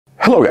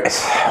Hello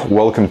guys,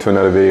 welcome to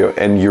another video,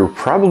 and you're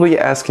probably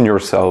asking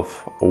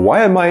yourself,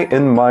 why am I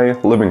in my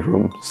living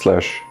room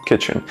 /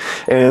 kitchen?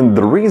 And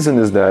the reason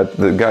is that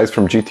the guys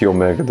from GT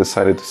Omega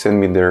decided to send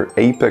me their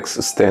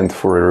Apex stand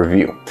for a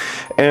review.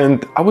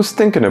 And I was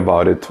thinking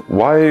about it,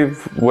 why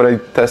would I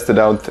test it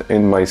out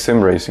in my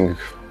sim racing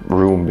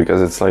room?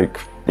 Because it's like,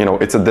 you know,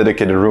 it's a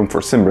dedicated room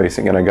for sim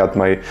racing, and I got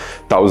my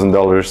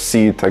 $1,000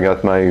 seat, I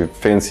got my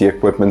fancy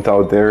equipment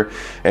out there,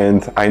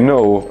 and I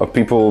know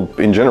people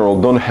in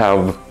general don't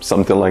have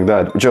something like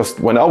that. Just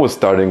when I was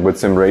starting with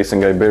sim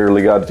racing, I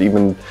barely got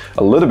even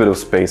a little bit of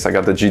space. I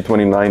got the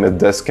G29, a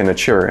desk and a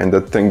chair, and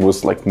that thing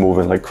was like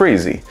moving like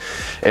crazy.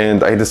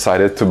 And I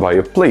decided to buy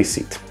a play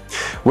seat,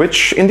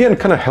 which in the end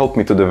kind of helped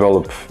me to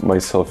develop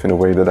myself in a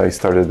way that I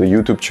started a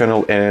YouTube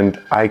channel and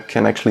I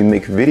can actually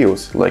make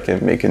videos like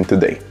I'm making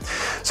today.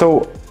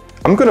 So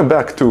I'm gonna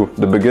back to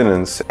the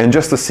beginnings and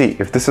just to see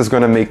if this is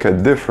gonna make a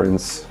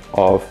difference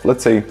of,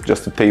 let's say,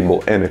 just a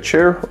table and a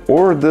chair,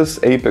 or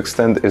this Apex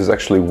stand is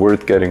actually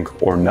worth getting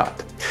or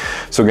not.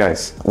 So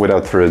guys,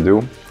 without further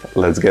ado,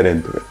 let's get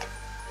into it.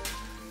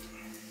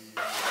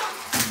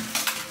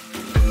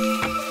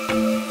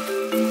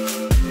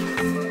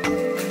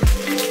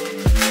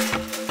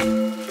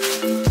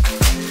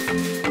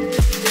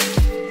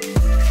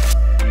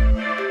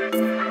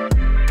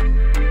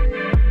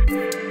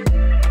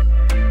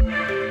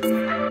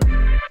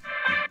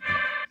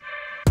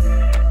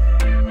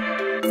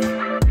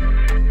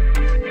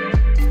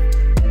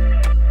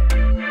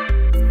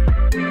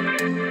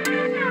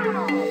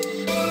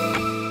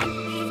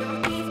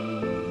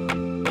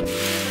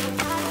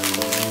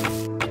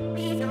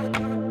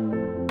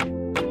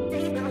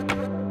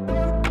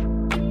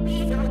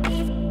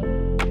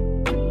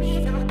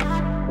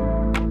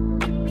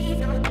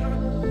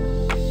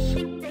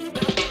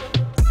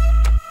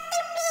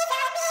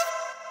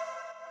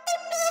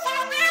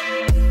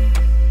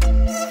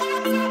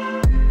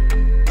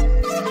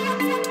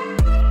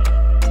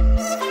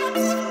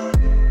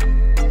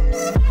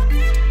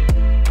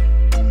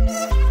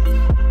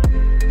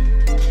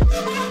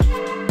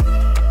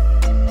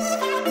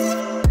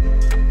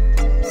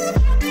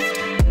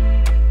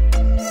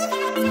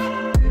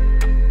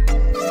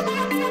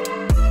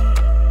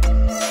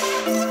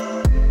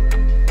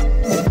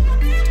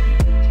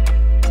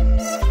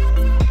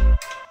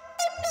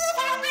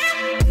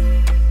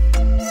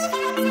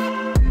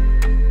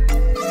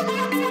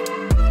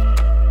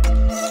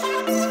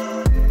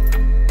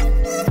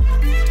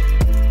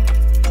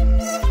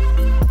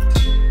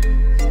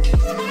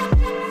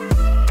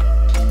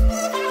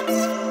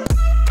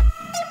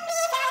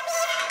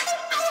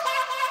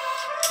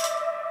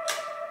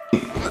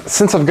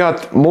 Since I've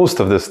got most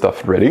of this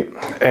stuff ready,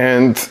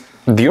 and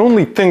the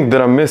only thing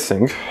that I'm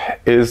missing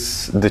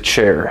is the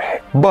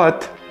chair,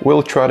 but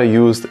we'll try to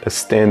use a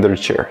standard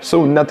chair.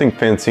 So nothing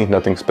fancy,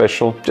 nothing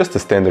special, just a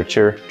standard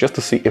chair, just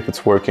to see if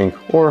it's working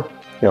or,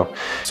 you know.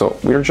 So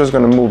we're just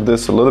gonna move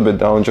this a little bit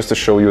down just to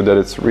show you that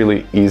it's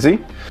really easy.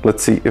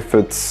 Let's see if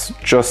it's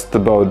just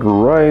about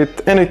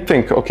right. And I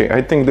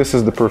think this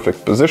is the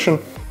perfect position.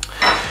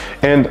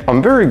 And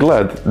I'm very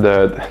glad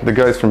that the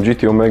guys from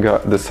GT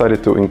Omega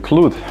decided to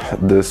include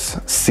this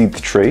seat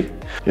tray.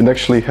 It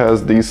actually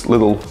has these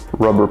little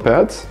rubber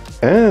pads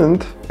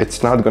and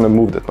it's not gonna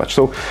move that much.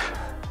 So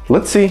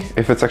let's see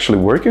if it's actually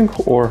working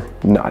or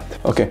not.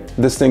 Okay,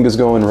 this thing is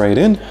going right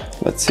in.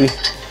 Let's see,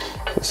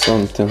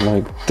 something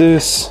like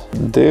this.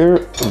 There,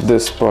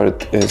 this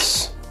part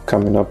is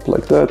coming up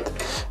like that.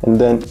 And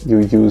then you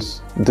use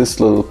this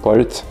little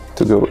part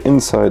to go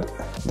inside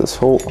this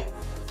hole.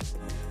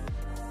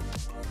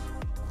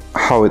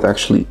 How it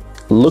actually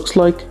looks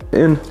like,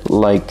 and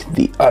like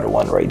the other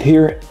one right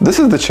here. This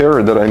is the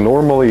chair that I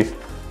normally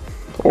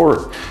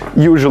or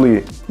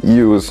usually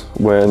use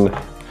when,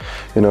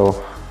 you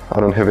know, I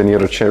don't have any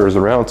other chairs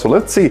around. So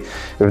let's see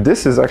if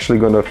this is actually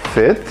gonna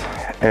fit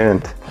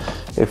and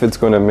if it's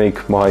gonna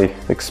make my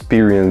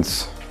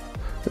experience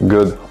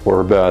good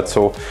or bad.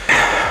 So,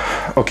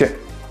 okay,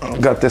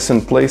 got this in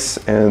place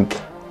and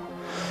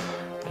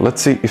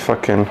let's see if I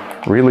can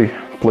really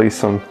play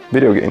some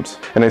video games.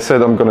 And I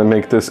said I'm gonna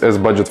make this as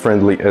budget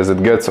friendly as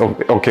it gets.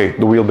 Okay,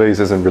 the wheelbase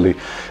isn't really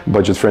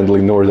budget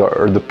friendly, nor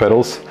are the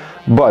pedals,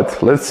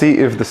 but let's see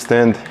if the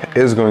stand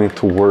is going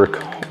to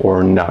work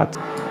or not.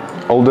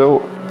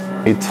 Although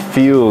it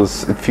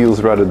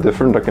feels rather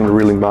different. I can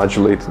really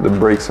modulate the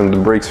brakes, and the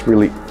brakes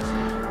really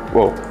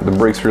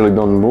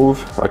don't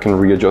move. I can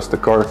readjust the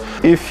car.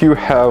 If you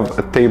have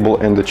a table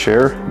and a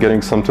chair,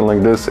 getting something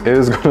like this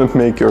is gonna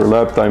make your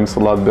lap times a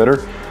lot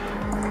better.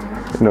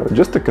 You know,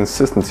 just the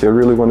consistency. I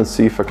really want to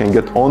see if I can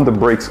get on the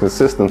brakes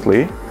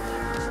consistently,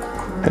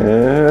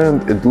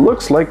 and it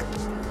looks like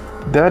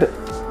that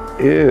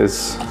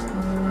is,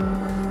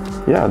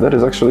 yeah, that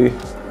is actually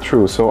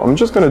true. So I'm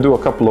just going to do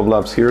a couple of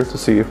laps here to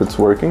see if it's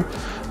working,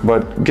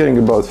 but getting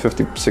about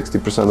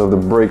 50–60% of the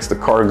brakes, the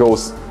car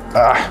goes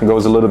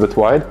a little bit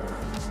wide,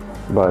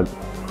 but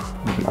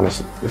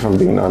honestly, if I'm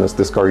being honest,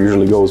 this car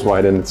usually goes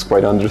wide and it's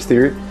quite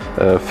understeered.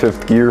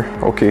 Fifth gear,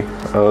 okay.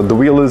 The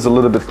wheel is a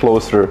little bit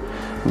closer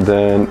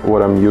than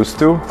what I'm used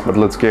to, but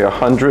let's get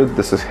 100.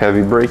 This is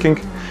heavy braking.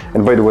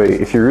 And by the way,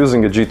 if you're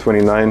using a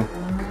G29,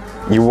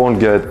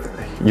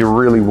 you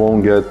really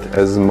won't get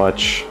as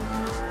much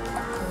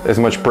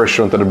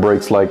pressure onto the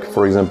brakes like,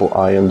 for example,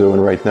 I am doing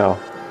right now.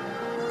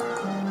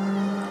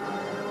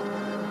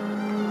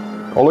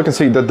 All I can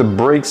say is that the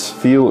brakes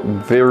feel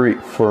very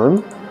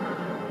firm,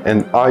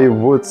 and I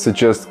would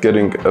suggest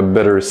getting a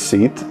better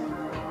seat,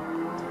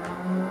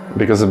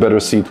 because a better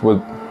seat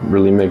would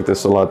really make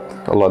this a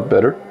lot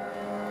better.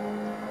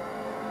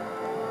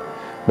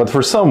 But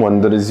for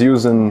someone that is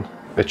using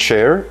a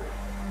chair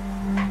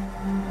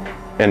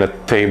and a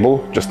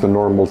table, just a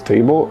normal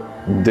table,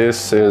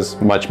 this is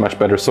much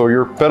better. So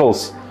your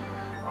pedals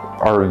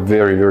are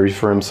very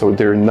firm, so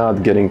they're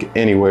not getting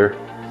anywhere,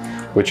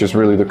 which is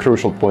really the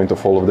crucial point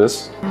of all of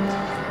this.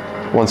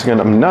 Once again,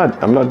 I'm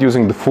not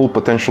using the full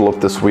potential of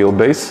this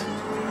wheelbase,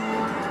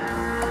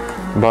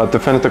 but the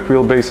Fanatec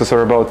wheelbases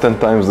are about 10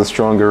 times the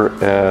stronger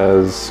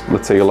as,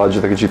 let's say, a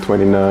Logitech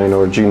G29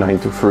 or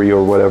G923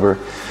 or whatever.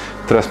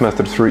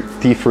 Trustmaster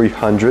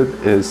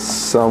T300 is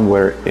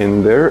somewhere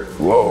in there.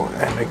 Whoa,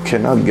 and I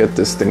cannot get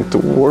this thing to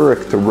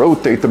work, to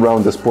rotate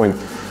around this point.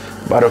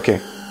 But okay,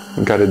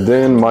 got it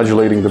in,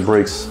 modulating the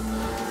brakes.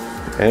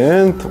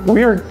 And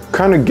we are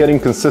kind of getting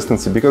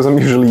consistency, because I'm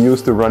usually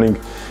used to running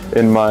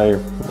in my,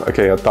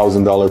 okay,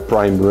 $1,000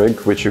 Prime rig,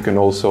 which you can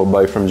also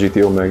buy from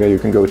GT Omega. You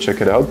can go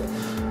check it out.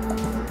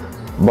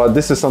 But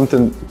this is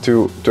something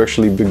to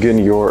actually begin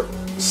your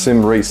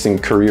sim racing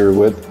career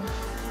with.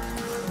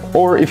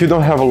 Or if you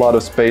don't have a lot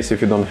of space,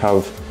 if you don't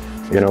have,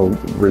 you know,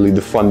 really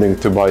the funding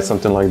to buy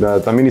something like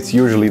that. I mean, it's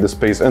usually the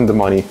space and the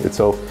money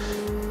itself.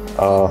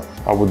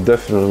 I would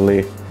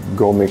definitely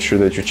go make sure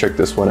that you check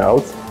this one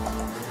out.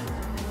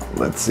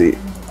 Let's see.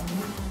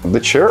 The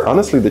chair,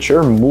 honestly, the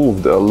chair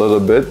moved a little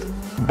bit,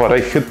 but I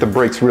hit the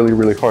brakes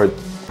really hard.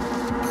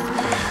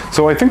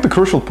 So I think the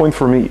crucial point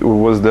for me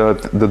was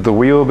that the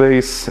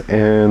wheelbase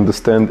and the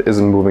stand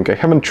isn't moving. I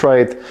haven't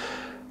tried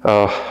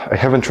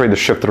the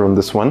shifter on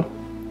this one,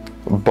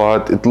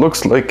 but it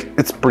looks like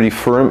it's pretty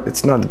firm.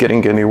 It's not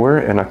getting anywhere,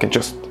 and I can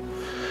just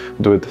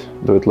do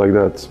it like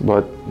that.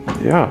 But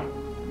yeah,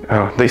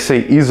 they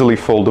say easily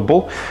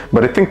foldable,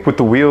 but I think with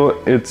the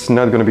wheel it's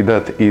not going to be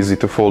that easy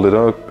to fold it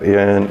up,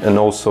 and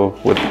also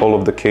with all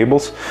of the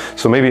cables.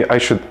 So maybe I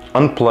should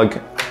unplug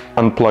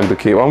the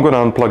cable. I'm going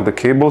to unplug the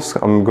cables.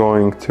 I'm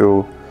going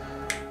to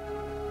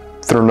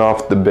turn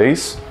off the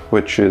base,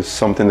 which is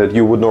something that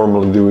you would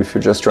normally do if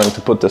you're just trying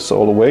to put this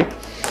all away.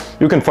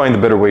 You can find a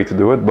better way to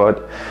do it,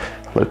 but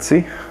let's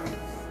see.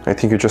 I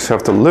think you just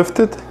have to lift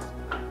it.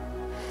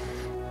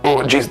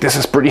 Oh geez, this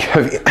is pretty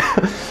heavy.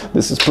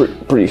 This is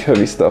pretty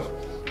heavy stuff.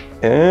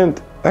 And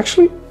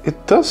actually,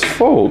 it does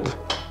fold.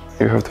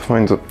 You have to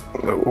find a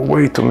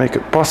way to make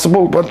it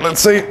possible, but let's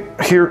say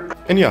here.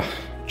 And yeah,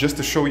 just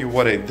to show you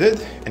what I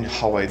did and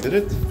how I did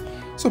it.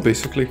 So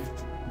basically,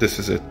 this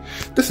is it.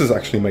 This is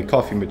actually my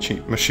coffee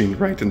machine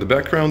right in the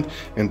background,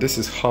 and this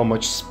is how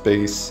much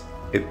space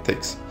it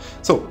takes.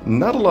 So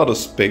not a lot of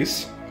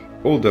space,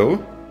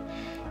 although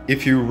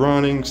if you're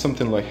running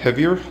something like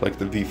heavier, like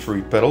the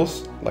V3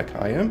 pedals, like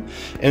I am,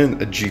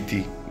 and a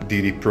GT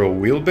DD PRO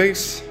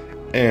wheelbase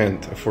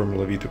and a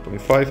Formula V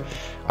 2.5,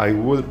 I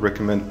would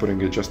recommend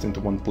putting it just into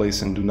one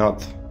place and do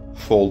not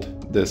fold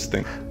this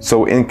thing.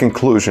 So in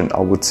conclusion, I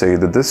would say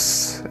that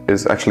this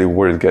is actually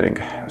worth getting.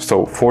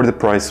 So for the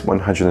price,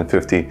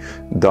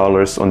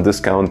 $150 on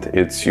discount,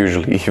 it's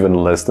usually even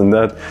less than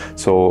that.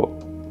 So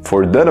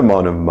for that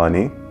amount of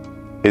money,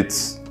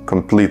 it's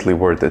completely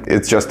worth it.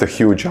 It's just a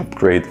huge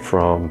upgrade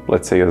from,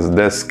 let's say, a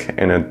desk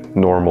and a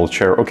normal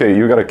chair. Okay,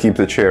 you gotta keep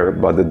the chair,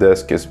 but the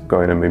desk is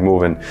going to be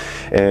moving.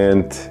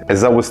 And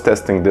as I was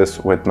testing this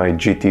with my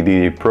GT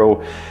DD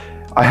PRO,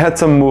 I had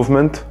some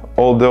movement.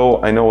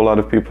 Although I know a lot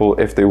of people,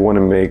 if they want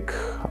to make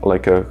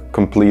like a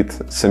complete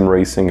sim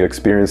racing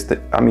experience,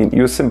 I mean,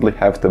 you simply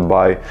have to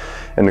buy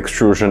an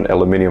extrusion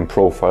aluminum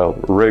profile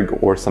rig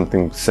or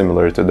something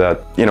similar to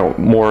that. You know,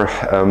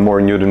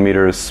 more Newton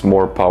meters,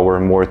 more power,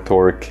 more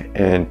torque,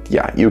 and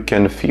yeah, you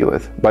can feel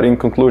it. But in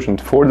conclusion,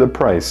 for the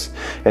price,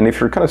 and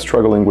if you're kind of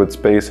struggling with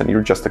space and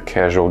you're just a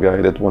casual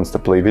guy that wants to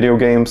play video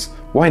games,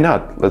 why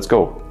not? Let's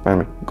go. I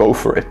mean, go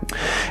for it.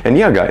 And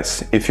yeah,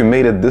 guys, if you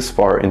made it this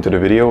far into the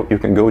video, you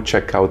can go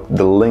check out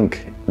the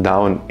link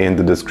down in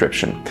the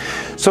description.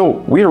 So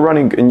we are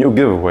running a new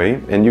giveaway,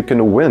 and you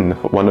can win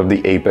one of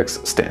the Apex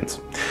stands.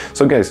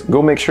 So guys,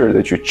 go make sure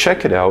that you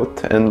check it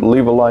out and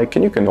leave a like,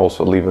 and you can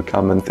also leave a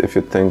comment if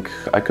you think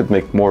I could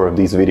make more of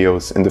these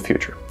videos in the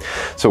future.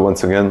 So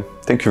once again,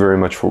 thank you very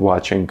much for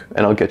watching,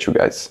 and I'll get you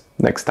guys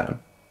next time.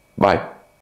 Bye.